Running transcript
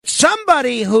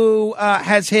somebody who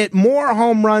has hit more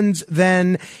home runs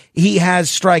than he has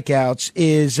strikeouts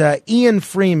is Ian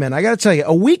Freeman. I got to tell you,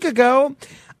 a week ago,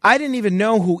 I didn't even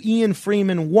know who Ian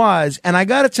Freeman was, and I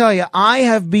got to tell you, I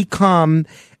have become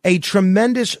a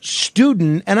tremendous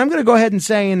student, and I'm going to go ahead and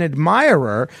say an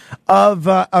admirer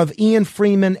of Ian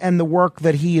Freeman and the work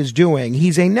that he is doing.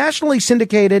 He's a nationally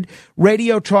syndicated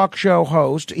radio talk show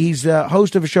host. He's the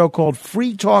host of a show called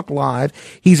Free Talk Live.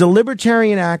 He's a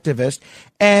libertarian activist,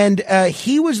 and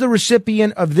he was the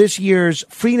recipient of this year's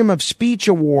Freedom of Speech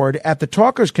Award at the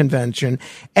Talkers Convention,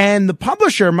 and the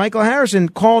publisher, Michael Harrison,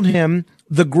 called him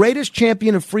the greatest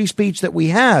champion of free speech that we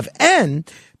have.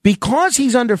 And because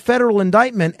he's under federal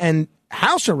indictment and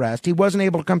house arrest, he wasn't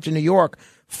able to come to New York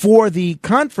for the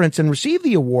conference and receive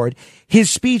the award. His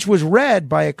speech was read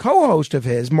by a co-host of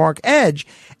his, Mark Edge.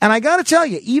 And I got to tell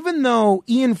you, even though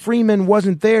Ian Freeman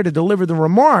wasn't there to deliver the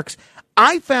remarks,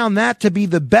 I found that to be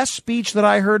the best speech that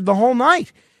I heard the whole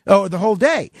night. Oh, the whole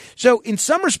day. So in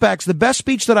some respects, the best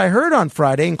speech that I heard on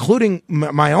Friday, including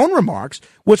my own remarks,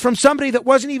 was from somebody that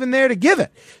wasn't even there to give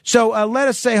it. So let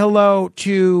us say hello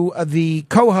to the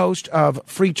co-host of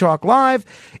Free Talk Live,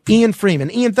 Ian Freeman.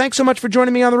 Ian, thanks so much for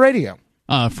joining me on the radio.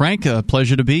 Frank, a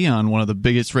pleasure to be on one of the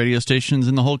biggest radio stations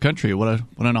in the whole country. What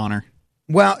an honor.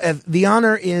 Well, the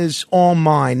honor is all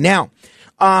mine. Now,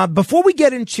 before we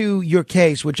get into your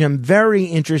case, which I'm very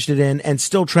interested in and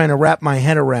still trying to wrap my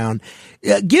head around,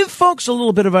 give folks a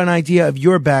little bit of an idea of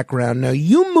your background. Now,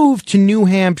 you moved to New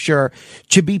Hampshire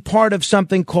to be part of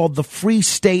something called the Free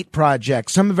State Project.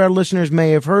 Some of our listeners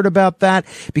may have heard about that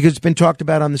because it's been talked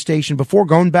about on the station before,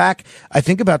 going back, I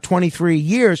think, about 23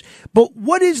 years. But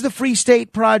what is the Free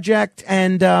State Project,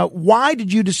 and why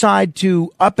did you decide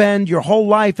to upend your whole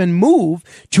life and move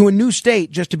to a new state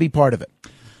just to be part of it?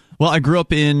 Well, I grew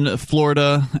up in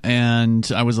Florida,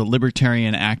 and I was a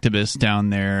libertarian activist down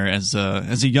there as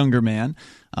a younger man.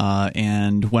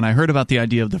 And when I heard about the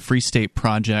idea of the Free State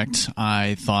Project,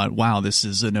 I thought, wow, this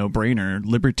is a no-brainer.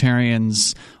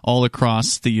 Libertarians all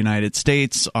across the United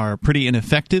States are pretty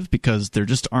ineffective because there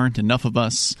just aren't enough of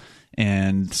us.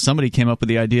 And somebody came up with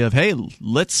the idea of, hey,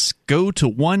 let's go to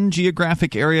one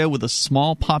geographic area with a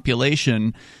small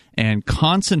population and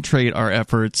concentrate our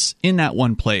efforts in that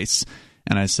one place.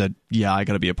 And I said, yeah, I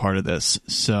got to be a part of this.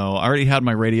 So I already had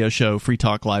my radio show, Free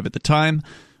Talk Live, at the time,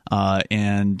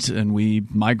 and we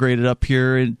migrated up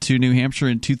here to New Hampshire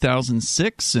in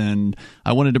 2006. And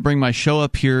I wanted to bring my show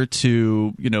up here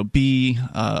to, be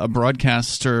a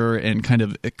broadcaster and kind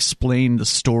of explain the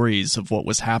stories of what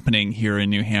was happening here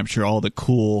in New Hampshire, all the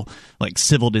cool, like,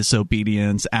 civil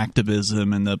disobedience,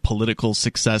 activism, and the political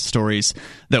success stories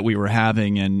that we were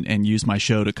having, and use my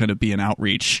show to kind of be an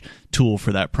outreach tool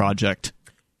for that project.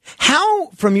 How,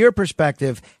 from your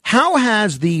perspective, how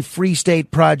has the Free State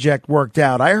Project worked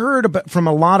out? I heard from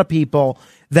a lot of people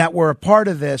that were a part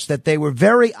of this that they were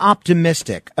very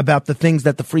optimistic about the things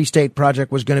that the Free State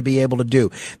Project was going to be able to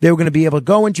do. They were going to be able to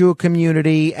go into a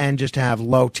community and just have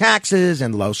low taxes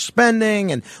and low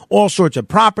spending and all sorts of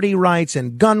property rights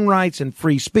and gun rights and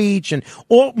free speech and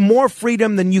all more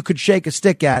freedom than you could shake a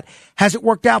stick at. Has it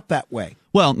worked out that way?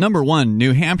 Well, number one,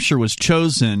 New Hampshire was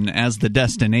chosen as the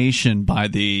destination by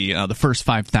the first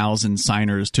 5,000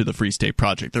 signers to the Free State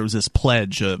Project. There was this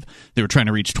pledge of they were trying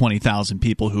to reach 20,000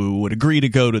 people who would agree to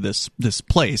go to this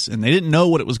place, and they didn't know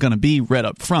what it was going to be right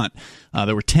up front.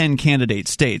 There were 10 candidate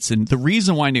states, and the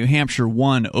reason why New Hampshire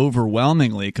won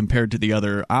overwhelmingly compared to the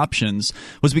other options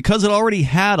was because it already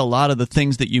had a lot of the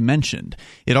things that you mentioned.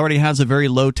 It already has a very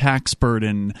low tax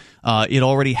burden. It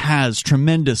already has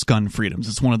tremendous gun freedoms.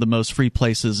 It's one of the most free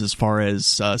places as far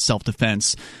as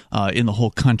self-defense in the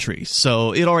whole country.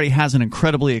 So it already has an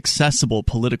incredibly accessible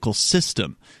political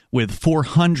system with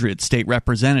 400 state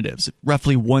representatives,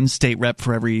 roughly one state rep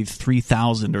for every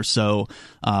 3,000 or so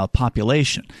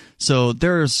population. So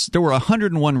there were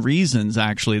 101 reasons,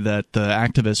 actually, that the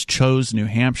activists chose New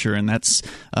Hampshire, and that's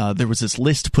there was this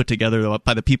list put together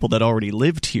by the people that already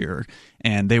lived here,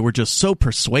 and they were just so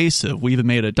persuasive. We even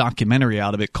made a documentary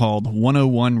out of it called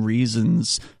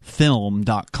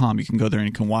 101reasonsfilm.com. You can go there and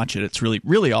you can watch it. It's really,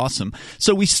 really awesome.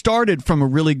 So we started from a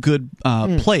really good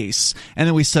place, and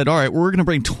then we said, all right, we're going to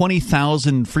bring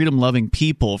 20,000 freedom-loving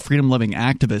people, freedom-loving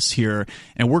activists here,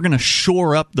 and we're going to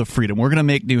shore up the freedom. We're going to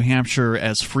make New Hampshire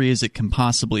as free as it can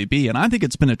possibly be, and I think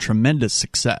it's been a tremendous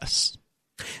success.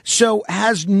 So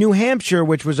has New Hampshire,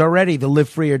 which was already the live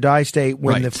free or die state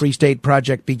when the Free State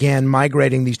Project began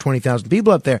migrating these 20,000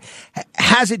 people up there,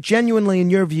 has it genuinely, in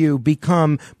your view,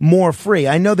 become more free?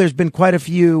 I know there's been quite a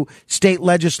few state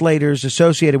legislators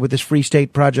associated with this Free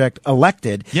State Project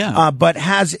elected, but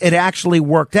has it actually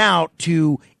worked out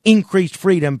to increased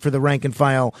freedom for the rank and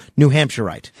file New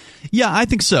Hampshireite. Yeah, I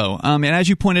think so. And as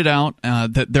you pointed out,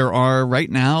 that there are right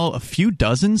now a few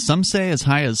dozen, some say as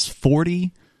high as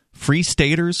 40 free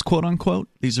staters, quote unquote.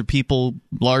 These are people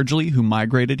largely who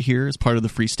migrated here as part of the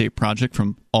Free State Project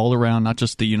from all around, not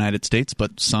just the United States,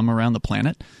 but some around the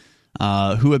planet,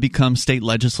 who have become state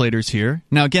legislators here.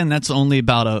 Now, again, that's only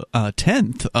about a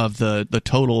tenth of the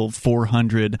total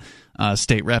 400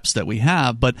 state reps that we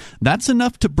have, but that's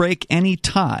enough to break any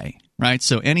tie, right?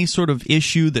 So any sort of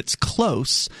issue that's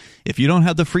close, if you don't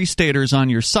have the free staters on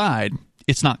your side,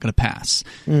 it's not going to pass.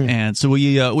 And so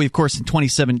we of course in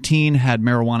 2017 had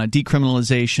marijuana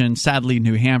decriminalization. Sadly,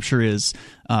 New Hampshire is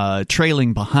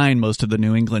trailing behind most of the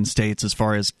New England states as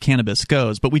far as cannabis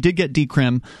goes, but we did get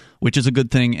decrim, which is a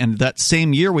good thing. And that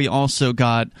same year we also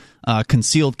got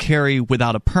concealed carry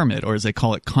without a permit, or as they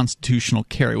call it, constitutional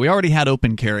carry. We already had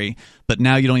open carry, but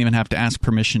now you don't even have to ask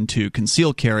permission to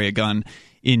conceal carry a gun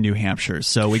in New Hampshire.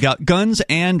 So we got guns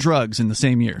and drugs in the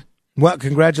same year. Well,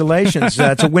 congratulations.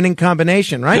 It's a winning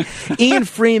combination, right? Ian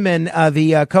Freeman,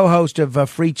 the co-host of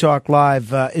Free Talk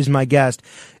Live, is my guest.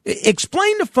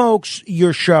 Explain to folks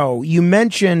your show. You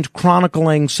mentioned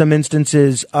chronicling some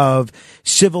instances of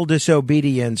civil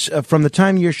disobedience from the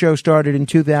time your show started in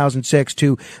 2006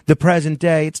 to the present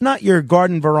day. It's not your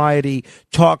garden variety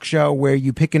talk show where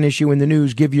you pick an issue in the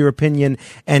news, give your opinion,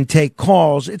 and take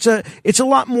calls. It's a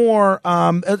lot more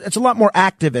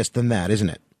activist than that, isn't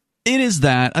it? It is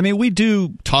that. I mean, we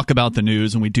do talk about the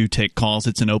news and we do take calls.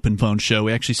 It's an open phone show.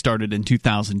 We actually started in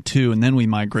 2002, and then we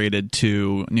migrated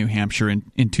to New Hampshire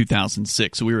in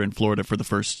 2006. So we were in Florida for the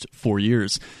first 4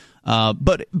 years.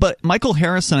 But Michael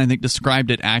Harrison, I think, described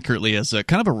it accurately as a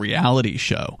kind of a reality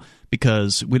show,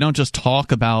 because we don't just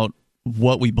talk about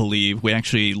what we believe, we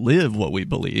actually live what we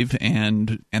believe,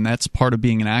 and that's part of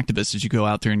being an activist, is you go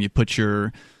out there and you put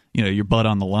your butt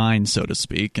on the line, so to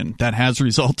speak. And that has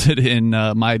resulted in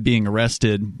my being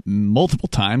arrested multiple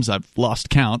times. I've lost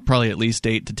count, probably at least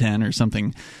 8 to 10 or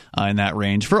something in that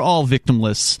range, for all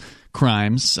victimless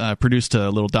crimes. Produced a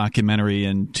little documentary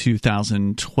in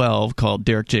 2012 called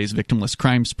Derek J's Victimless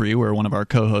Crime Spree, where one of our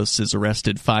co-hosts is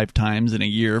arrested 5 times in a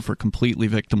year for completely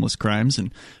victimless crimes.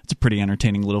 And it's a pretty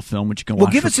entertaining little film, which you can watch.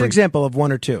 Well, give us an example of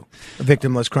 1 or 2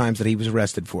 victimless crimes that he was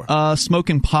arrested for.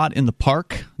 Smoking pot in the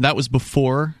park. That was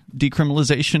before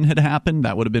decriminalization had happened.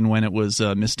 That would have been when it was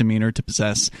a misdemeanor to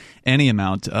possess any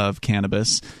amount of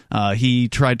cannabis. He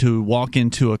tried to walk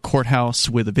into a courthouse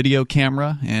with a video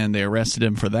camera, and they arrested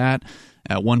him for that.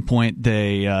 At one point,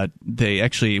 they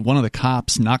actually, one of the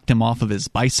cops knocked him off of his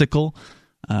bicycle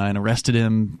and arrested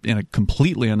him in a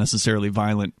completely unnecessarily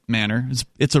violent manner.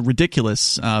 It's a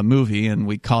ridiculous movie, and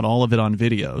we caught all of it on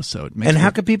video. So it makes And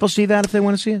how can people see that if they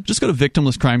want to see it? Just go to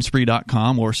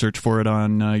victimlesscrimespree.com or search for it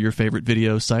on your favorite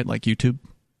video site like YouTube.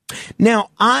 Now,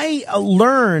 I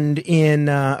learned in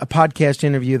a podcast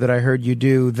interview that I heard you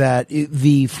do that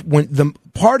the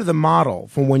part of the model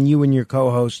for when you and your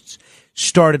co-hosts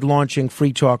started launching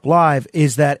Free Talk Live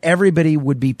is that everybody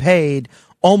would be paid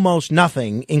almost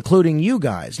nothing, including you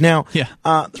guys. Now, yeah,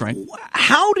 that's right.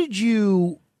 How did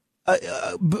you?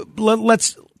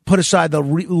 Let's put aside the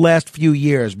last few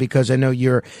years, because I know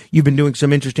you've been doing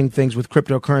some interesting things with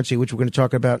cryptocurrency, which we're going to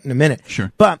talk about in a minute.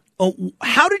 Sure. But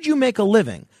how did you make a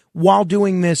living while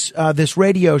doing this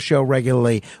radio show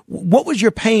regularly? What was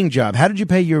your paying job? How did you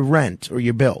pay your rent or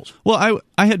your bills? Well,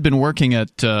 I had been working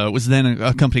at was then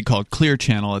a company called Clear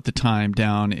Channel at the time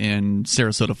down in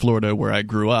Sarasota, Florida, where I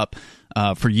grew up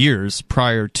for years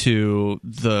prior to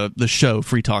the show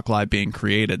Free Talk Live being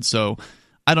created. So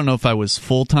I don't know if I was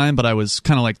full-time, but I was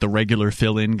kind of like the regular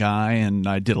fill-in guy, and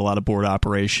I did a lot of board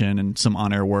operation and some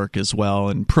on-air work as well,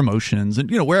 and promotions, and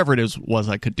wherever it was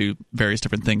I could do various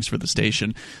different things for the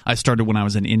station. I started when I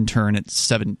was an intern at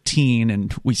 17,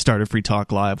 and we started Free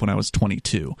Talk Live when I was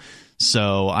 22.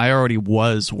 So I already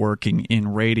was working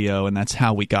in radio, and that's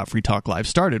how we got Free Talk Live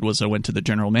started. Was I went to the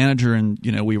general manager, and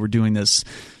we were doing this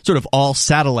sort of all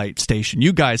satellite station.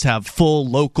 You guys have full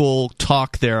local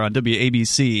talk there on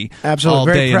WABC, absolutely, all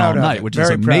very day proud and all of night, it. which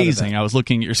Very is amazing. I was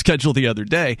looking at your schedule the other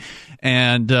day,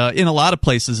 and in a lot of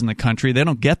places in the country, they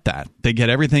don't get that. They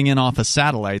get everything in off a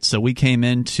satellite. So we came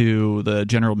into the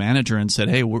general manager and said,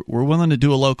 "Hey, we're willing to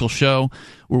do a local show.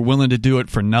 We're willing to do it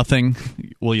for nothing.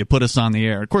 Will you put us on the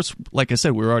air?" Of course, like I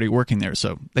said, we were already working there,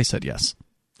 so they said yes.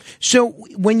 So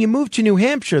when you moved to New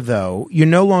Hampshire, though, you're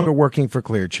no longer working for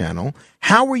Clear Channel.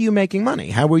 How were you making money?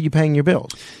 How were you paying your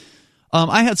bills?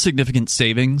 I had significant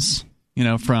savings,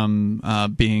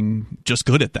 from being just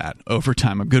good at that over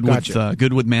time. I'm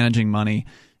good with managing money,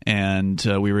 and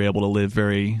we were able to live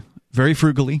very, very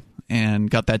frugally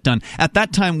and got that done. At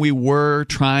that time, we were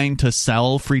trying to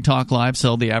sell Free Talk Live,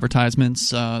 sell the advertisements,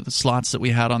 the slots that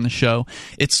we had on the show.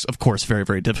 It's, of course, very,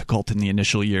 very difficult in the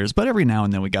initial years, but every now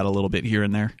and then we got a little bit here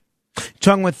and there.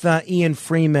 Talking with Ian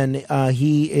Freeman.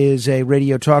 He is a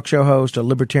radio talk show host, a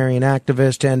libertarian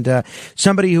activist, and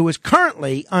somebody who is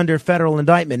currently under federal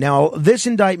indictment. Now, this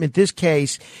indictment, this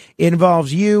case,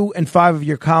 involves you and 5 of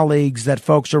your colleagues that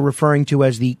folks are referring to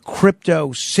as the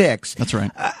Crypto Six. That's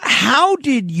right. How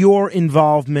did your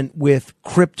involvement with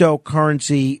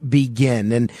cryptocurrency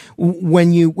begin? And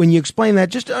when you explain that,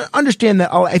 just understand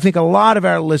that I think a lot of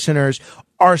our listeners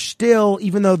are still,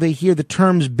 even though they hear the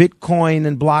terms Bitcoin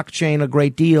and blockchain a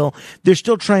great deal, they're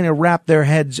still trying to wrap their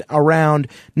heads around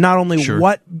not only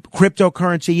what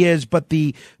cryptocurrency is, but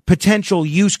the potential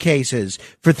use cases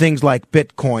for things like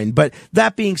Bitcoin. But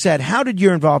that being said, how did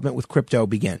your involvement with crypto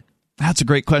begin? That's a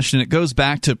great question. It goes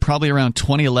back to probably around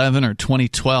 2011 or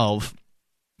 2012.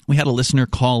 We had a listener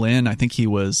call in. I think he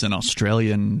was an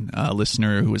Australian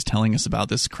listener who was telling us about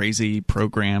this crazy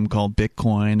program called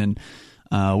Bitcoin, and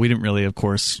we didn't really, of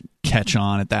course, catch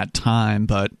on at that time,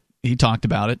 but he talked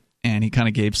about it, and he kind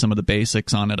of gave some of the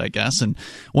basics on it, I guess. And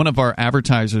one of our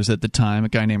advertisers at the time, a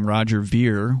guy named Roger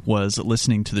Veer, was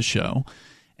listening to the show,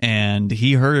 and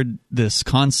he heard this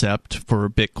concept for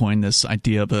Bitcoin, this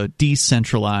idea of a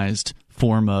decentralized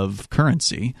form of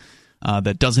currency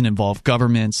that doesn't involve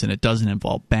governments and it doesn't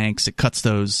involve banks. It cuts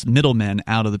those middlemen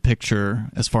out of the picture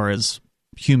as far as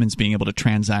humans being able to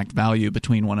transact value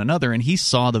between one another. And he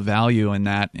saw the value in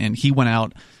that, and he went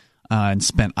out and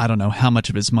spent, I don't know how much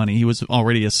of his money. He was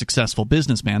already a successful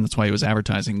businessman. That's why he was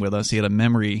advertising with us. He had a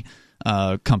memory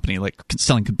company, like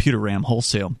selling computer RAM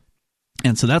wholesale.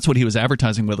 And so that's what he was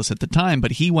advertising with us at the time.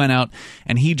 But he went out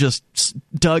and he just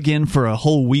dug in for a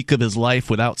whole week of his life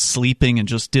without sleeping and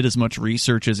just did as much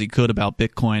research as he could about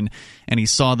Bitcoin. And he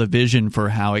saw the vision for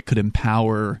how it could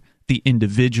empower the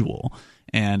individual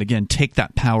and, again, take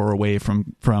that power away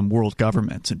from world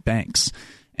governments and banks.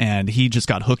 And he just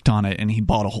got hooked on it, and he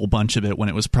bought a whole bunch of it when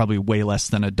it was probably way less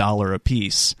than $1 a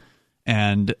piece.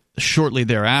 And shortly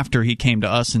thereafter, he came to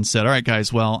us and said, all right,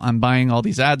 guys, well, I'm buying all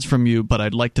these ads from you, but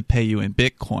I'd like to pay you in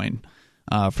Bitcoin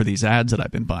for these ads that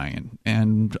I've been buying.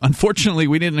 And unfortunately,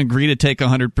 we didn't agree to take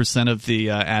 100% of the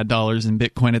ad dollars in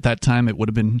Bitcoin at that time. It would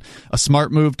have been a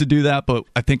smart move to do that, but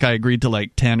I think I agreed to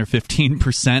like 10 or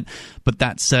 15%. But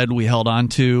that said, we held on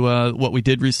to what we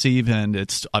did receive, and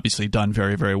it's obviously done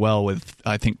very, very well with,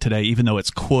 I think today, even though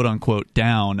it's quote-unquote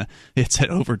down, it's at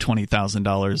over $20,000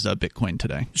 Bitcoin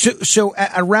today. So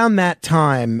around that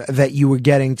time that you were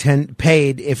getting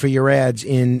paid for your ads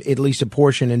in at least a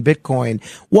portion in Bitcoin,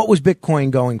 what was Bitcoin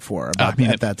going for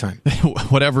at that time?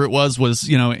 Whatever it was,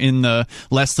 in the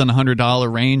less than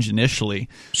 $100 range initially.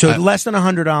 So less than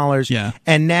 $100, yeah.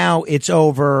 And now it's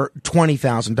over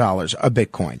 $20,000 a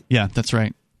Bitcoin. Yeah, that's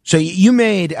right. So you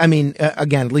made,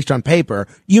 again, at least on paper,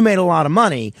 you made a lot of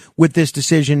money with this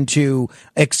decision to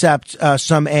accept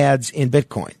some ads in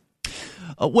Bitcoin.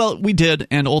 Well, we did,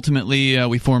 and ultimately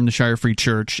we formed the Shire Free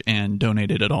Church and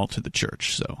donated it all to the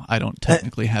church. So I don't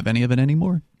technically have any of it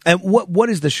anymore. And what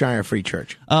is the Shire Free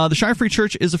Church? The Shire Free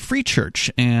Church is a free church,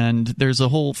 and there's a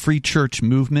whole free church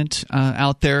movement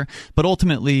out there. But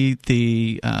ultimately,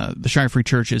 the Shire Free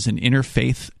Church is an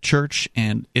interfaith church,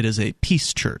 and it is a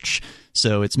peace church.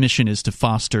 So its mission is to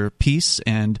foster peace,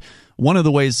 and one of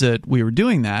the ways that we were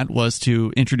doing that was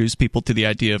to introduce people to the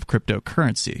idea of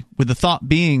cryptocurrency, with the thought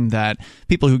being that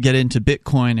people who get into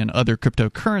Bitcoin and other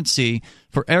cryptocurrency,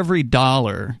 for every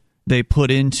dollar they put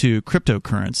into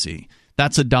cryptocurrency,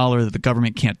 that's a dollar that the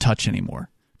government can't touch anymore.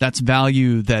 That's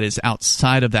value that is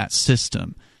outside of that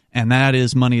system. And that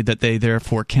is money that they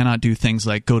therefore cannot do things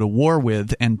like go to war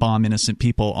with and bomb innocent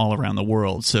people all around the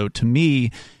world. So to me,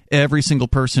 every single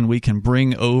person we can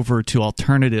bring over to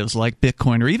alternatives like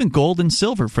Bitcoin or even gold and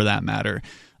silver for that matter,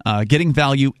 getting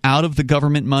value out of the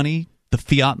government money, the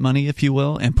fiat money, if you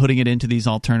will, and putting it into these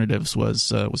alternatives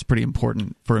was pretty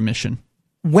important for a mission.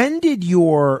 When did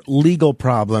your legal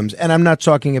problems, and I'm not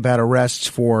talking about arrests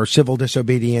for civil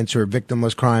disobedience or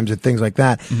victimless crimes and things like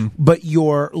that, but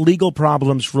your legal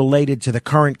problems related to the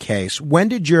current case, when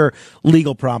did your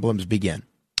legal problems begin?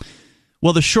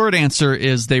 Well, the short answer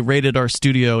is they raided our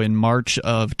studio in March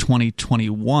of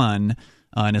 2021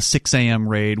 in a 6 a.m.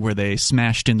 raid where they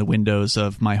smashed in the windows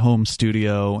of my home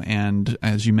studio. And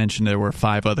as you mentioned, there were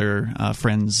 5 other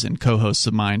friends and co-hosts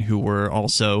of mine who were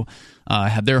also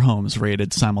had their homes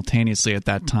raided simultaneously at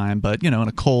that time. But, in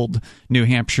a cold New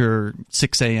Hampshire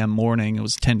 6 a.m. morning, it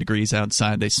was 10 degrees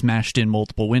outside. They smashed in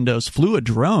multiple windows, flew a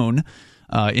drone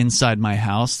inside my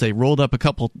house. They rolled up a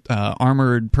couple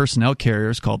armored personnel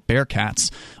carriers called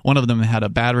Bearcats. One of them had a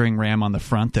battering ram on the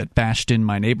front that bashed in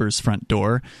my neighbor's front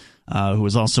door, who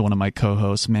was also one of my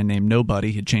co-hosts, a man named Nobody.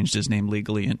 He had changed his name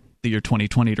legally in the year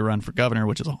 2020 to run for governor,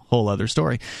 which is a whole other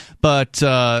story. But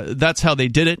that's how they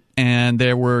did it, and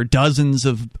there were dozens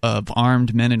of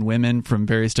armed men and women from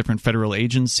various different federal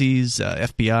agencies,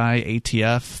 FBI,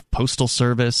 ATF, Postal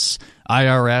Service,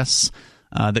 IRS,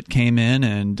 that came in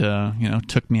and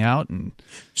took me out. And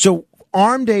so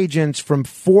armed agents from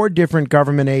 4 different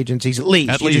government agencies, at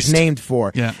least. Just named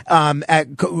 4. Yeah.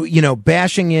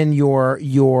 Bashing in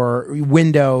your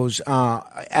windows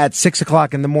at 6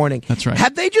 o'clock in the morning. That's right.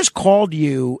 Had they just called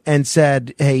you and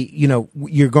said, "Hey,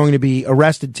 you're going to be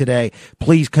arrested today.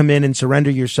 Please come in and surrender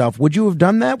yourself," would you have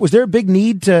done that? Was there a big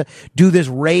need to do this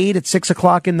raid at 6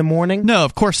 o'clock in the morning? No,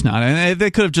 of course not. And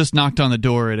they could have just knocked on the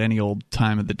door at any old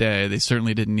time of the day. They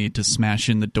certainly didn't need to smash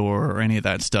in the door or any of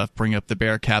that stuff, bring up the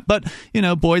Bearcat. But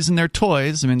boys and their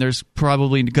toys. I mean, there's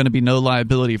probably going to be no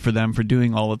liability for them for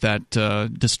doing all of that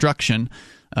destruction,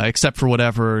 except for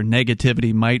whatever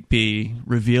negativity might be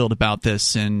revealed about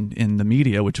this in the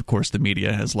media, which, of course, the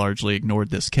media has largely ignored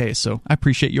this case. So I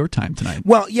appreciate your time tonight.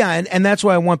 Well, yeah, and that's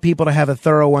why I want people to have a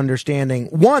thorough understanding,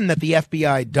 one, that the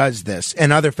FBI does this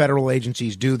and other federal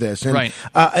agencies do this. And right.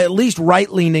 At least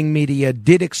right-leaning media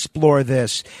did explore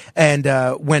this. And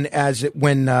when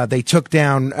they took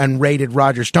down and raided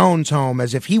Roger Stone's home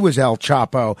as if he was El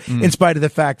Chapo, in spite of the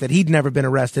fact that he'd never been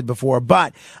arrested before.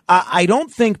 But I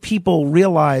don't think people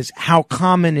realize how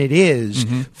common it is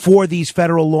for these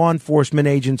federal law enforcement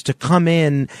agents to come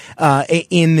in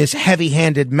this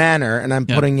heavy-handed manner, and I'm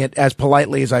putting it as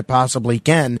politely as I possibly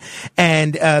can,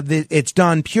 and it's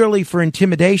done purely for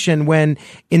intimidation when,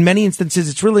 in many instances,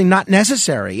 it's really not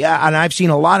necessary. And I've seen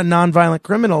a lot of nonviolent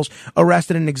criminals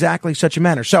arrested in exactly such a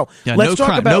manner. So let's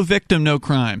talk about no victim, no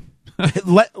crime.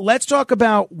 Let's talk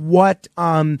about what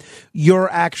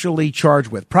you're actually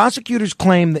charged with. Prosecutors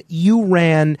claim that you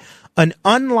ran an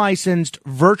unlicensed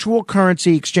virtual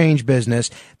currency exchange business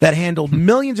that handled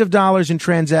millions of dollars in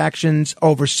transactions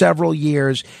over several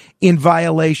years in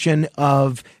violation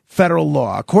of federal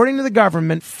law. According to the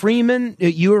government, Freeman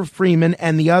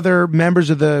and the other members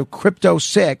of the Crypto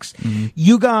Six,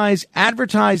 you guys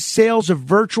advertised sales of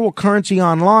virtual currency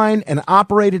online and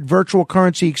operated virtual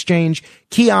currency exchange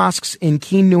kiosks in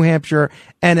Keene, New Hampshire,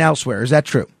 and elsewhere. Is that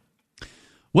true?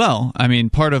 Well, I mean,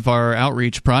 part of our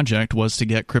outreach project was to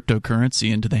get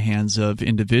cryptocurrency into the hands of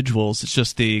individuals. It's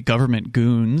just the government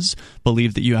goons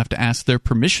believe that you have to ask their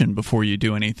permission before you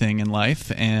do anything in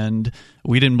life, and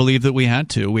we didn't believe that we had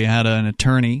to. We had an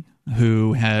attorney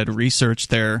who had researched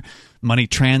their money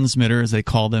transmitter, as they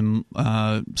call them,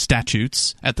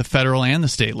 statutes at the federal and the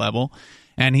state level.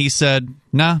 And he said,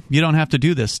 "Nah, you don't have to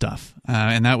do this stuff."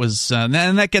 And that was, and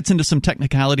that gets into some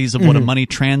technicalities of what a money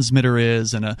transmitter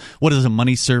is and what is a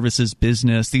money services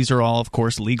business. These are all, of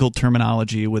course, legal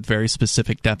terminology with very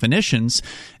specific definitions.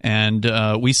 And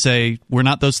we say we're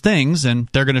not those things, and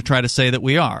they're going to try to say that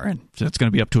we are. And so it's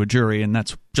going to be up to a jury, and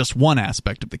that's just one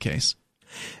aspect of the case.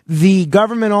 The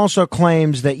government also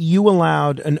claims that you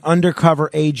allowed an undercover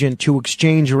agent to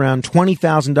exchange around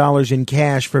 $20,000 in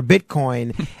cash for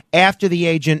Bitcoin after the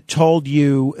agent told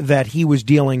you that he was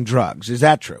dealing drugs. Is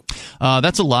that true?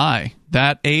 That's a lie.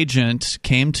 That agent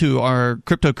came to our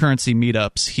cryptocurrency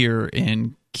meetups here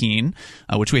in Keene,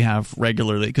 which we have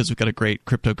regularly because we've got a great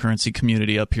cryptocurrency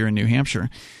community up here in New Hampshire.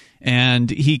 And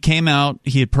he came out,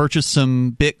 he had purchased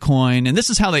some Bitcoin, and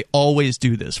this is how they always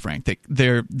do this, Frank.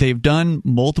 They've done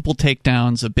multiple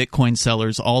takedowns of Bitcoin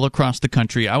sellers all across the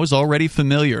country. I was already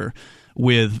familiar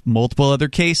with multiple other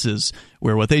cases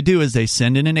where what they do is they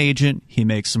send in an agent, he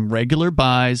makes some regular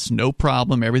buys, no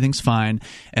problem, everything's fine,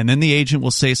 and then the agent will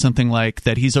say something like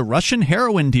that he's a Russian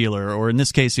heroin dealer, or in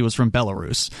this case he was from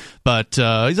Belarus, but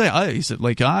he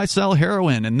said I sell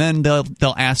heroin, and then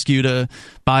they'll ask you to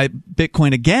buy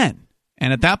Bitcoin again.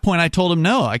 And at that point, I told him,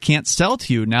 no, I can't sell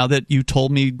to you now that you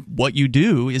told me what you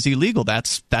do is illegal.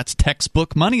 That's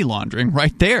textbook money laundering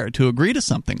right there to agree to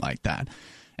something like that.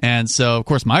 And so, of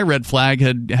course, my red flag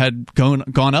had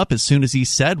gone up as soon as he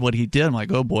said what he did. I'm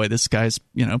like, oh boy, this guy's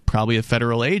probably a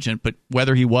federal agent. But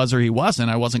whether he was or he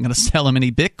wasn't, I wasn't going to sell him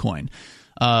any Bitcoin.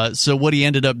 So what he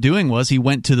ended up doing was he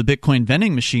went to the Bitcoin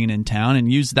vending machine in town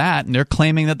and used that, and they're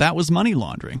claiming that that was money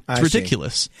laundering. It's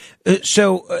ridiculous.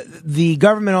 So the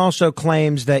government also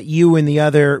claims that you and the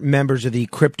other members of the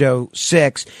Crypto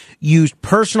Six used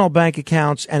personal bank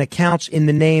accounts and accounts in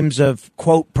the names of,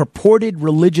 quote, purported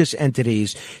religious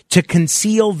entities to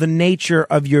conceal the nature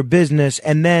of your business,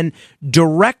 and then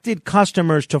directed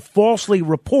customers to falsely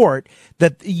report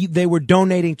that they were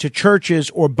donating to churches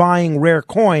or buying rare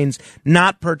coins,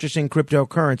 not purchasing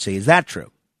cryptocurrency. Is that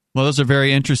true? Well, those are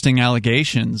very interesting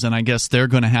allegations, and I guess they're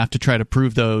going to have to try to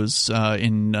prove those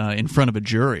in front of a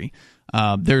jury.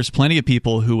 There's plenty of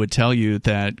people who would tell you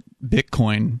that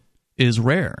Bitcoin is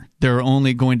rare. There are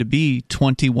only going to be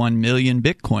 21 million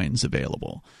Bitcoins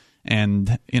available.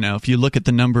 And, if you look at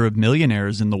the number of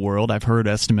millionaires in the world, I've heard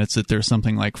estimates that there's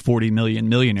something like 40 million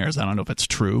millionaires. I don't know if it's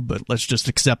true, but let's just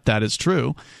accept that as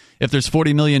true. If there's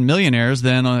 40 million millionaires,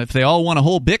 then if they all want a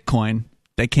whole Bitcoin,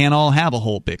 they can't all have a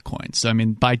whole Bitcoin. So,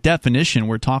 by definition,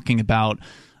 we're talking about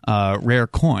rare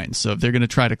coins. So if they're going to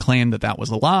try to claim that that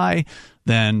was a lie,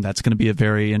 then that's going to be a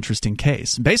very interesting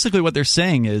case. Basically, what they're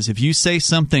saying is if you say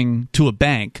something to a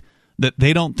bank that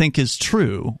they don't think is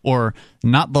true or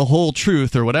not the whole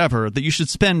truth or whatever, that you should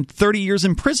spend 30 years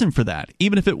in prison for that,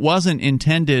 even if it wasn't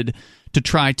intended to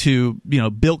try to,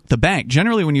 bilk the bank.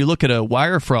 Generally, when you look at a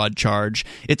wire fraud charge,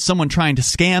 it's someone trying to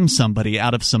scam somebody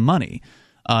out of some money.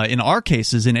 In our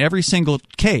cases, in every single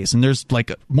case, and there's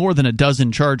like more than a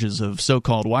dozen charges of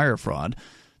so-called wire fraud,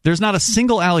 there's not a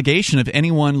single allegation of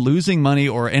anyone losing money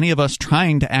or any of us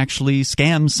trying to actually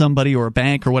scam somebody or a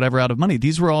bank or whatever out of money.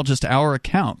 These were all just our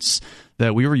accounts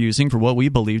that we were using for what we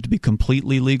believed to be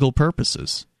completely legal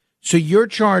purposes. So you're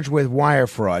charged with wire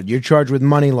fraud, you're charged with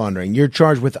money laundering, you're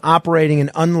charged with operating an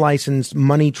unlicensed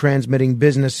money transmitting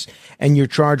business, and you're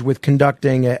charged with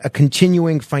conducting a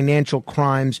continuing financial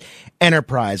crimes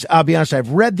enterprise. I'll be honest, I've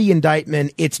read the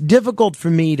indictment. It's difficult for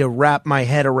me to wrap my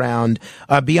head around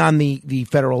beyond the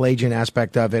federal agent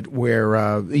aspect of it, where,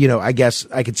 I guess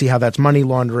I could see how that's money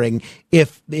laundering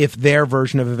if their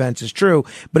version of events is true.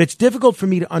 But it's difficult for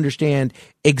me to understand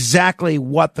exactly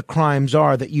what the crimes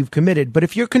are that you've committed. But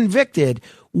if you're convicted,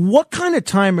 what kind of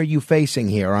time are you facing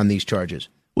here on these charges?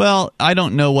 Well, I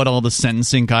don't know what all the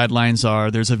sentencing guidelines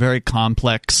are. There's a very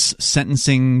complex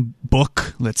sentencing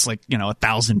book that's like,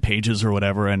 1,000 pages or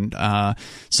whatever. And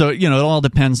so, it all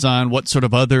depends on what sort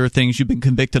of other things you've been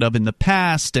convicted of in the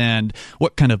past and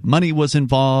what kind of money was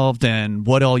involved and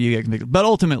what all you get convicted. But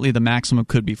ultimately, the maximum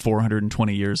could be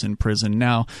 420 years in prison.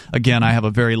 Now, again, I have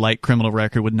a very light criminal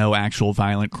record with no actual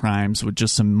violent crimes, with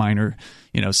just some minor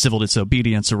civil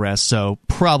disobedience arrests, so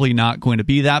probably not going to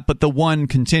be that. But the one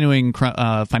continuing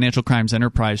financial crimes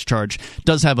enterprise charge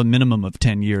does have a minimum of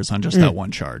 10 years on just that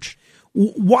one charge.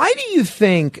 Why do you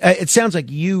think, it sounds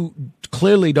like you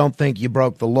clearly don't think you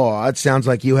broke the law. It sounds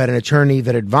like you had an attorney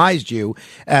that advised you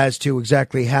as to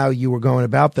exactly how you were going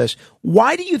about this.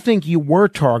 Why do you think you were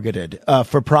targeted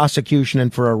for prosecution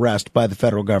and for arrest by the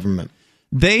federal government?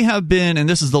 They have been, and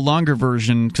this is the longer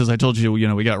version because I told you,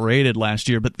 we got raided last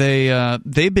year, but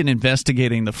they've been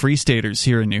investigating the Free Staters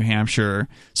here in New Hampshire,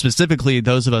 specifically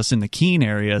those of us in the Keene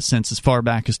area, since as far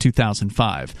back as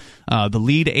 2005. The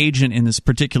lead agent in this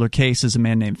particular case is a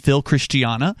man named Phil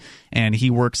Christiana, and he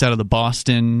works out of the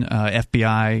Boston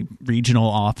FBI regional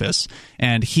office.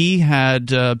 And he had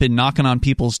been knocking on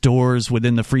people's doors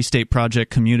within the Free State Project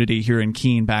community here in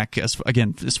Keene back, as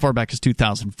far back as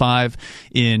 2005.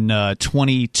 In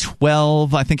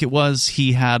 2012, I think it was,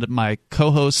 he had my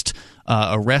co-host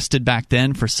arrested back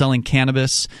then for selling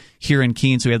cannabis here in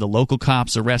Keene. So he had the local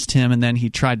cops arrest him, and then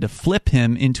he tried to flip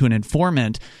him into an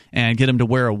informant and get him to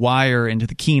wear a wire into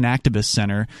the Keene Activist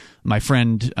Center. My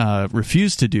friend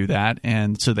refused to do that,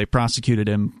 and so they prosecuted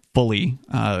him fully.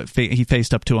 He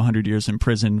faced up to 100 years in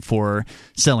prison for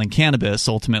selling cannabis,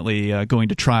 ultimately going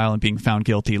to trial and being found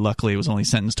guilty. Luckily, he was only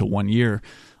sentenced to 1 year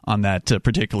on that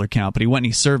particular count, but he went and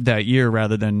he served that year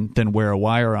rather than wear a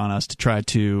wire on us to try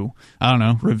to,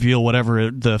 reveal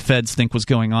whatever the feds think was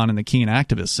going on in the Keene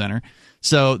Activist Center.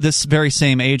 So this very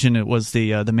same agent, it was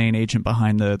the main agent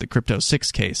behind the Crypto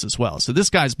 6 case as well. So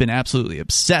this guy's been absolutely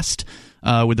obsessed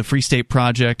with the Free State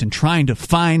Project and trying to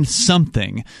find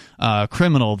something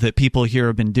criminal that people here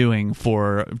have been doing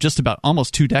for just about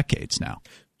almost 2 decades now.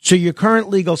 So your current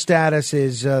legal status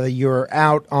is you're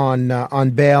out on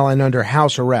bail and under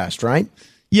house arrest, right?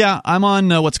 Yeah, I'm on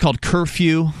what's called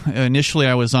curfew. Initially,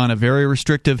 I was on a very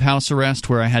restrictive house arrest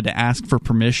where I had to ask for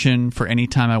permission for any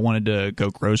time I wanted to go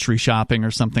grocery shopping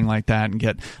or something like that.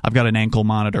 And I've got an ankle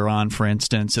monitor on, for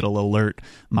instance. It'll alert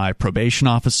my probation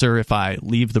officer if I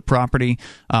leave the property.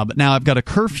 But now I've got a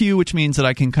curfew, which means that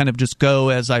I can kind of just go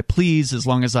as I please as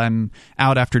long as I'm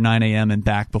out after 9 a.m. and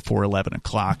back before 11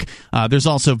 o'clock. There's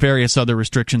also various other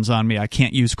restrictions on me. I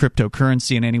can't use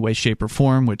cryptocurrency in any way, shape, or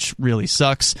form, which really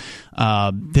sucks.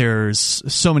 There's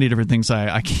so many different things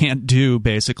I can't do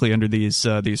basically under these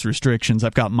restrictions.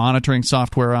 I've got monitoring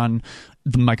software on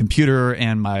my computer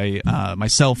and my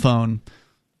cell phone,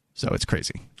 so it's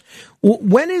crazy.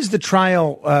 When is the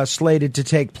trial slated to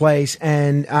take place?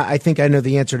 And I think I know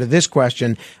the answer to this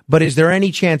question, but is there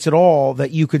any chance at all that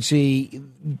you could see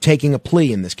taking a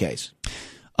plea in this case?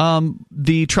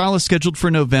 The trial is scheduled for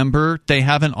November. They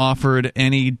haven't offered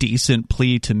any decent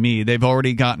plea to me. They've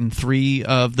already gotten 3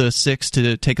 of the 6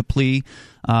 to take a plea.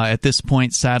 At this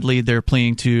point, sadly, they're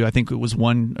pleading to, I think it was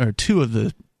 1 or 2 of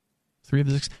the 3 of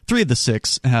the 6. 3 of the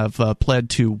 6 have pled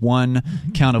to 1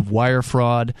 count of wire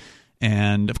fraud.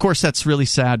 And, of course, that's really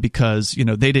sad because,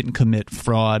 they didn't commit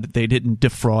fraud. They didn't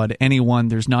defraud anyone.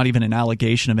 There's not even an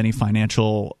allegation of any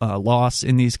financial loss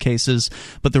in these cases.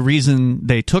 But the reason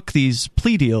they took these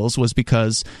plea deals was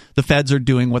because the feds are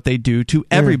doing what they do to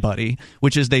everybody,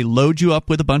 which is they load you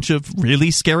up with a bunch of really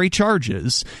scary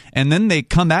charges, and then they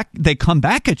come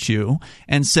back at you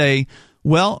and say,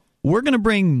 well, we're going to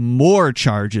bring more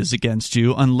charges against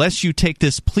you unless you take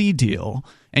this plea deal.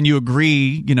 And you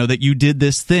agree, that you did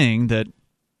this thing that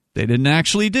they didn't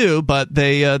actually do, but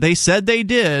they said they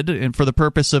did, and for the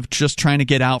purpose of just trying to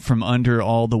get out from under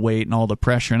all the weight and all the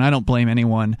pressure. And I don't blame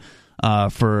anyone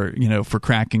for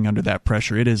cracking under that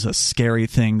pressure. It is a scary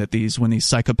thing that when these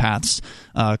psychopaths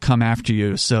come after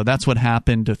you. So that's what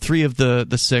happened to 3 of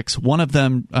the 6. One of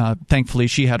them, thankfully,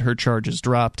 she had her charges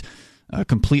dropped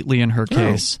completely in her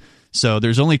case. So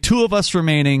there's only 2 of us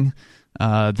remaining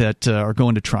that are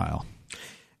going to trial.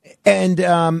 And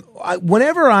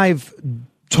whenever I've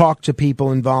talked to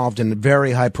people involved in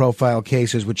very high-profile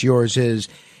cases, which yours is,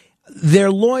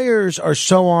 their lawyers are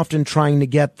so often trying to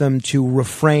get them to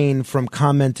refrain from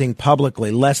commenting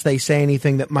publicly, lest they say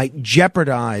anything that might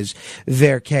jeopardize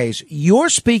their case. You're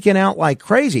speaking out like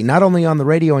crazy, not only on the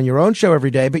radio on your own show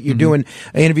every day, but you're doing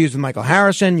interviews with Michael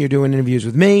Harrison, you're doing interviews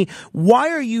with me. Why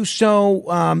are you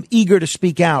so eager to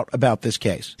speak out about this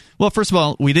case? Well, first of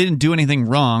all, we didn't do anything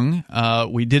wrong.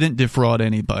 We didn't defraud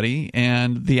anybody,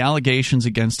 and the allegations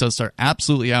against us are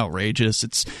absolutely outrageous.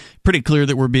 It's pretty clear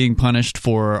that we're being punished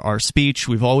for our speech.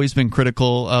 We've always been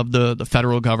critical of the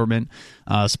federal government,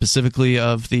 specifically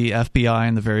of the FBI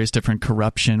and the various different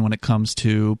corruption when it comes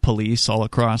to police all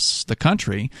across the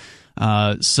country.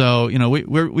 So,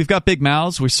 we've got big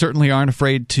mouths. We certainly aren't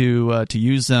afraid to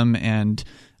use them, and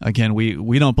again,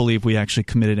 we don't believe we actually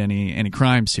committed any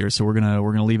crimes here, so we're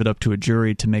gonna leave it up to a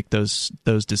jury to make those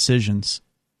decisions.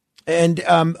 And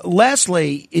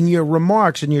lastly, in your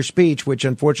remarks, in your speech, which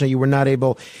unfortunately you were not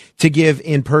able to give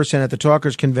in person at the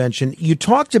Talkers Convention, you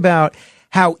talked about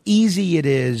how easy it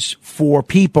is for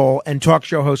people, and talk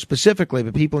show hosts specifically,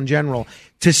 but people in general,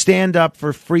 to stand up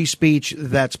for free speech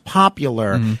that's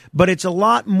popular. But it's a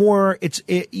lot more.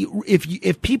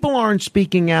 If people aren't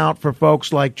speaking out for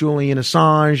folks like Julian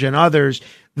Assange and others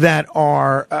that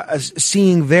are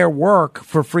seeing their work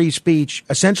for free speech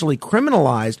essentially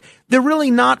criminalized, they're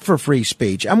really not for free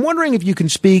speech. I'm wondering if you can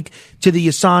speak to the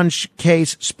Assange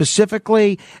case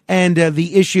specifically and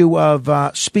the issue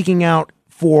of speaking out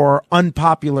for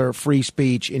unpopular free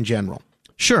speech in general.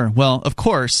 Sure. Well, of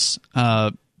course,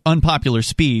 unpopular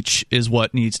speech is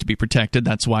what needs to be protected.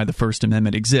 That's why the First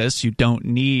Amendment exists. You don't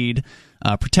need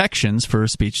protections for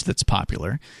speech that's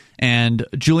popular. And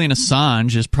Julian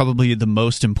Assange is probably the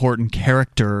most important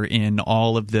character in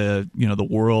all of the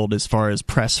world as far as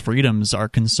press freedoms are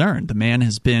concerned. The man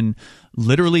has been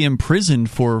literally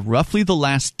imprisoned for roughly the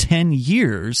last 10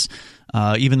 years.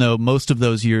 Even though most of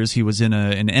those years he was in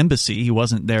an embassy, he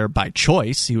wasn't there by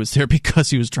choice. He was there because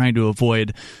he was trying to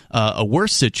avoid a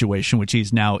worse situation, which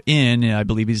he's now in. I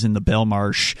believe he's in the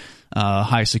Belmarsh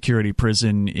high security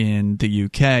prison in the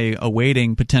UK,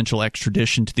 awaiting potential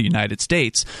extradition to the United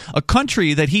States, a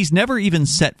country that he's never even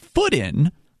set foot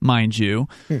in, mind you,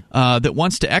 that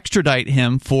wants to extradite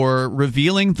him for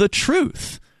revealing the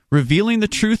truth. Revealing the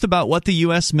truth about what the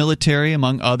U.S. military,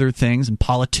 among other things, and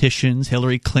politicians,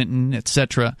 Hillary Clinton,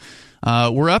 etc.,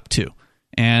 were up to.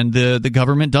 And the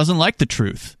government doesn't like the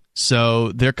truth.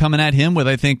 So they're coming at him with,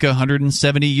 I think,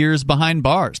 170 years behind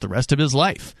bars, the rest of his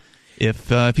life, if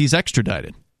he's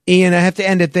extradited. Ian, I have to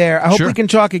end it there. I hope we can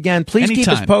talk again. Please keep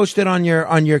us posted on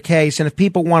your case. And if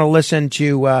people want to listen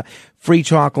to Free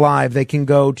Talk Live, they can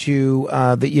go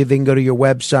to they can go to your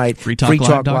website,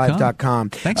 freetalklive.com.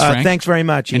 Thanks, Frank. Thanks very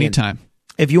much, Ian. Anytime.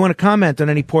 If you want to comment on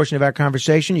any portion of our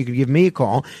conversation, you can give me a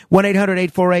call.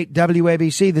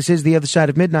 1-800-848-WABC. This is The Other Side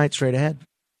of Midnight. Straight ahead.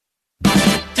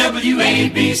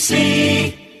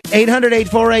 WABC.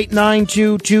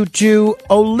 800-848-9222.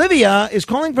 Olivia is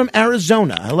calling from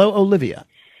Arizona. Hello, Olivia.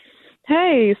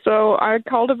 Hey, so I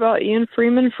called about Ian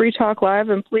Freeman, Free Talk Live,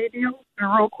 and plea deal.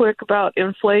 And real quick about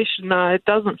inflation, it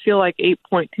doesn't feel like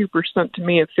 8.2% to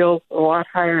me. It feels a lot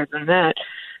higher than that.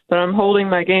 But I'm holding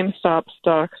my GameStop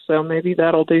stock, so maybe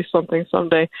that'll do something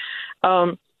someday.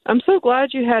 I'm so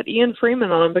glad you had Ian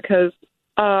Freeman on because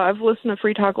I've listened to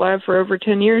Free Talk Live for over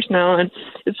 10 years now, and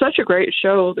it's such a great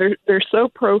show. They're so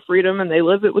pro-freedom, and they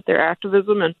live it with their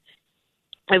activism, and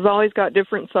they've always got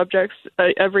different subjects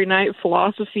every night,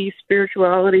 philosophy,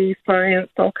 spirituality, science,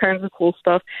 all kinds of cool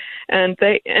stuff. And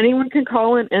anyone can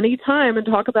call in any time and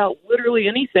talk about literally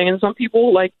anything, and some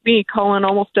people, like me, call in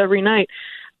almost every night.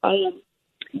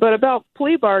 But about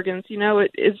plea bargains,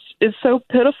 it's so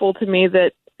pitiful to me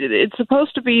that it's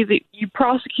supposed to be that you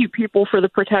prosecute people for the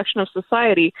protection of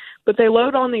society, but they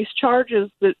load on these charges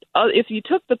that if you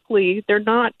took the plea, they're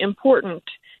not important.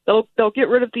 They'll get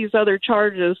rid of these other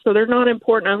charges, so they're not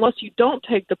important unless you don't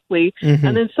take the plea. Mm-hmm.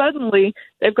 And then suddenly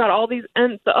they've got all these.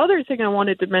 And the other thing I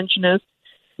wanted to mention is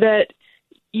that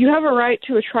you have a right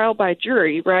to a trial by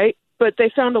jury, right? But they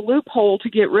found a loophole to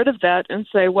get rid of that and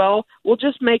say, well, we'll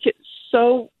just make it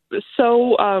so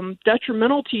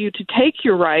detrimental to you to take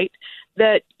your right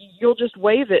that you'll just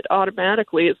waive it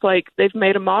automatically. It's like they've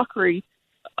made a mockery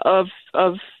of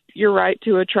your right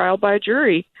to a trial by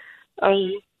jury.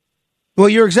 Well,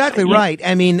 you're exactly right.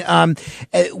 I mean,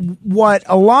 what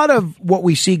a lot of what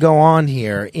we see go on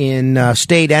here in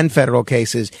state and federal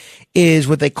cases is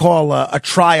what they call a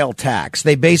trial tax.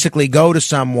 They basically go to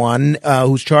someone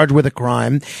who's charged with a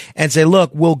crime and say,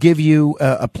 look, we'll give you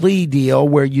a plea deal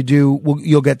where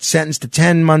you'll get sentenced to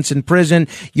 10 months in prison.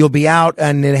 You'll be out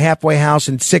in a halfway house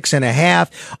in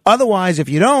 6.5. Otherwise, if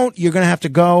you don't, you're going to have to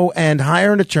go and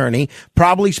hire an attorney,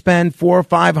 probably spend $400,000 or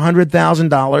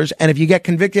 $500,000. And if you get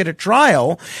convicted at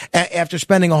trial, after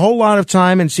spending a whole lot of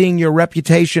time and seeing your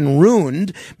reputation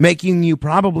ruined, making you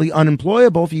probably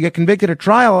unemployable, if you get convicted at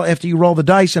trial, after you roll the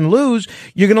dice and lose,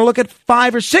 you're going to look at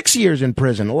 5 or 6 years in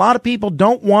prison. A lot of people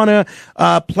don't want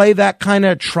to play that kind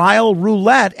of trial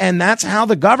roulette, and that's how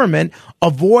the government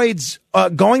avoids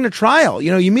going to trial.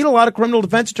 You meet a lot of criminal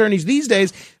defense attorneys these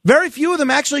days. Very few of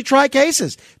them actually try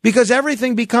cases because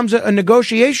everything becomes a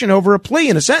negotiation over a plea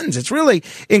and a sentence. It's really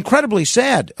incredibly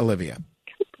sad, Olivia.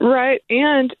 Right,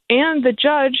 and the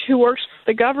judge who works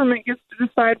for the government gets to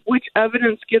decide which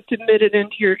evidence gets admitted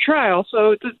into your trial.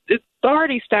 So it's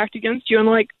already stacked against you. And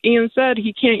like Ian said,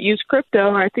 he can't use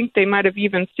crypto. I think they might have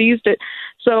even seized it.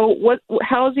 So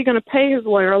how is he going to pay his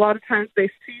lawyer? A lot of times they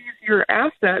seize your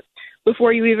assets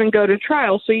before you even go to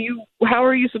trial. So how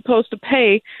are you supposed to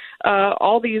pay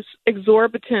all these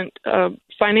exorbitant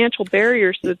financial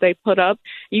barriers that they put up?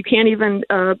 You can't even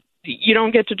you don't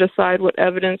get to decide what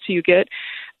evidence you get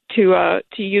to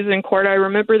use in court. I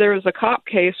remember there was a cop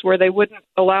case where they wouldn't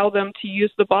allow them to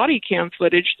use the body cam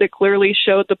footage that clearly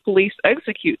showed the police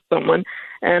execute someone,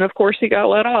 and of course he got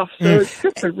let off. So it's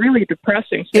just a really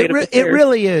depressing state of affairs. It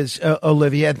really is,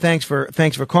 Olivia. And thanks for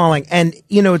calling. And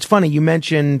it's funny you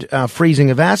mentioned freezing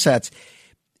of assets.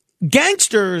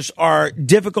 Gangsters are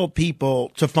difficult people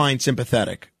to find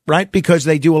sympathetic, right? Because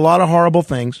they do a lot of horrible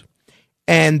things,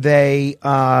 and they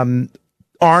aren't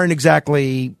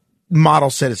exactly model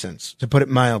citizens, to put it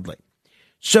mildly.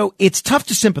 So it's tough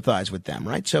to sympathize with them,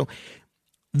 right? So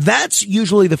that's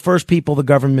usually the first people the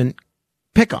government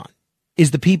pick on,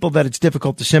 is the people that it's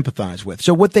difficult to sympathize with.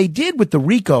 So what they did with the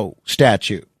RICO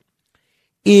statute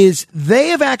is they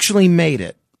have actually made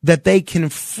it that they can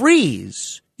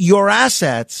freeze your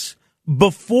assets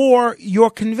before you're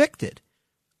convicted.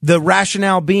 The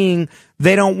rationale being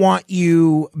they don't want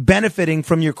you benefiting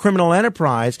from your criminal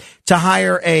enterprise to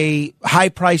hire a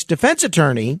high-priced defense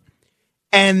attorney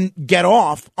and get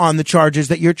off on the charges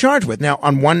that you're charged with. Now,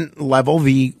 on one level,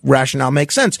 the rationale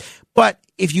makes sense. But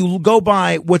if you go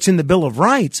by what's in the Bill of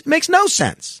Rights, it makes no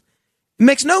sense. It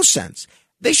makes no sense.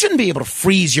 They shouldn't be able to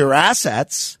freeze your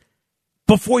assets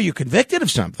before you're convicted of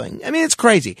something. I mean, it's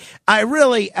crazy. I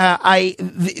really,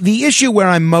 the issue where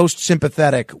I'm most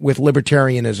sympathetic with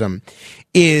libertarianism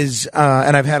is,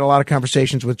 and I've had a lot of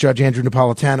conversations with Judge Andrew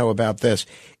Napolitano about this,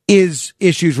 is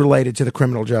issues related to the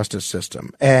criminal justice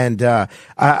system. And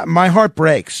my heart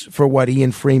breaks for what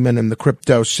Ian Freeman and the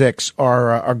Crypto Six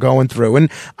are going through. And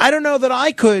I don't know that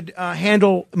I could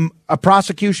handle a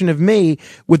prosecution of me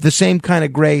with the same kind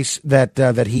of grace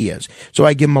that he is. So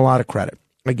I give him a lot of credit.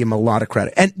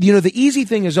 And, you know, the easy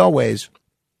thing is always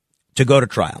to go to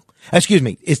trial.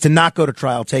 Is to not go to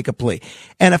trial, take a plea.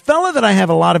 And a fella that I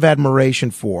have a lot of admiration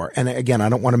for, and again, I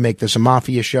don't want to make this a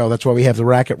mafia show. That's why we have the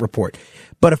Racket Report.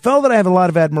 But a fella that I have a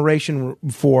lot of admiration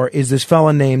for is this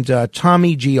fella named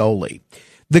Tommy Gioli.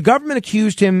 The government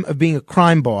accused him of being a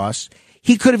crime boss.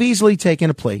 He could have easily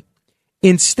taken a plea.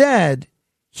 Instead,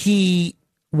 he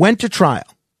went to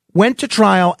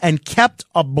trial and kept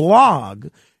a blog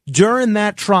during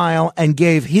that trial and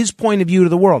gave his point of view to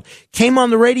the world. Came on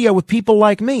the radio with people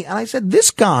like me. And I said,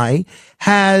 this guy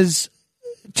has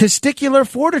testicular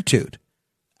fortitude.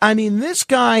 I mean, this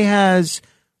guy has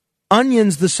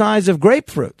onions the size of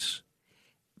grapefruits,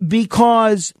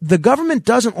 because the government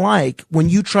doesn't like when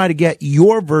you try to get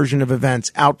your version of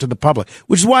events out to the public,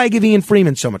 which is why I give Ian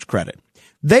Freeman so much credit.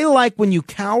 They like when you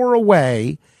cower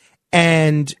away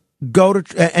and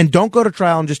don't go to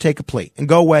trial and just take a plea and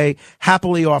go away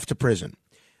happily off to prison.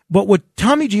 But what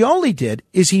Tommy Gioli did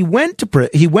is he went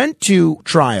to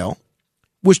trial,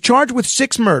 was charged with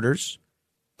 6 murders,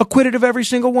 acquitted of every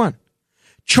single one,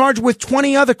 charged with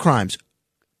 20 other crimes,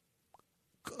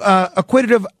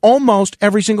 acquitted of almost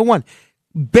every single one,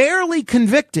 barely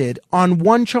convicted on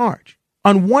one charge.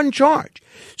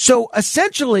 So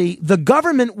essentially, the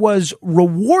government was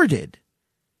rewarded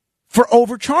for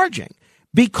overcharging,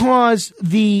 because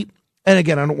and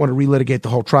again, I don't want to relitigate the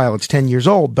whole trial. It's 10 years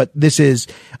old, but this is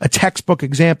a textbook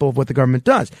example of what the government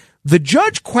does. The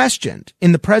judge questioned,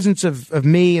 in the presence of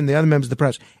me and the other members of the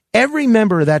press, every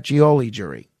member of that Gioli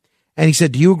jury. And he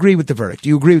said, do you agree with the verdict? Do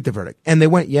you agree with the verdict? And they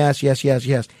went, yes, yes, yes,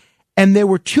 yes. And there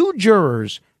were 2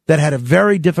 jurors that had a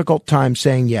very difficult time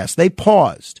saying yes. They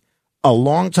paused a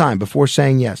long time before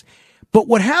saying yes. But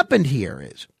what happened here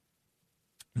is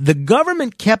the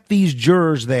government kept these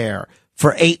jurors there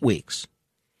for 8 weeks.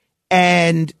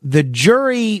 And the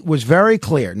jury was very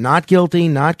clear, not guilty,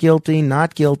 not guilty,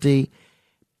 not guilty.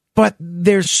 But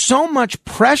there's so much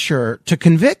pressure to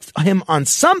convict him on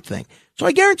something. So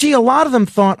I guarantee a lot of them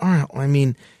thought, all right, I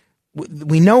mean,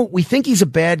 we think he's a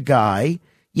bad guy.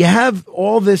 You have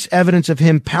all this evidence of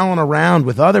him palling around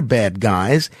with other bad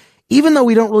guys. Even though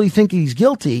we don't really think he's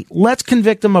guilty, let's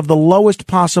convict him of the lowest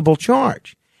possible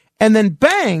charge. And then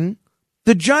bang,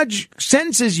 the judge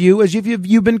sentences you as if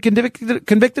you've been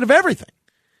convicted of everything.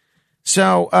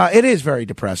 So it is very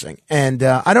depressing. And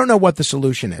I don't know what the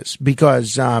solution is,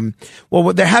 because,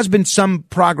 there has been some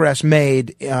progress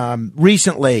made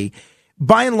recently.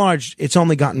 By and large, it's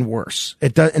only gotten worse.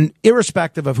 And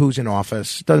irrespective of who's in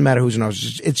office, doesn't matter who's in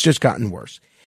office, it's just gotten worse.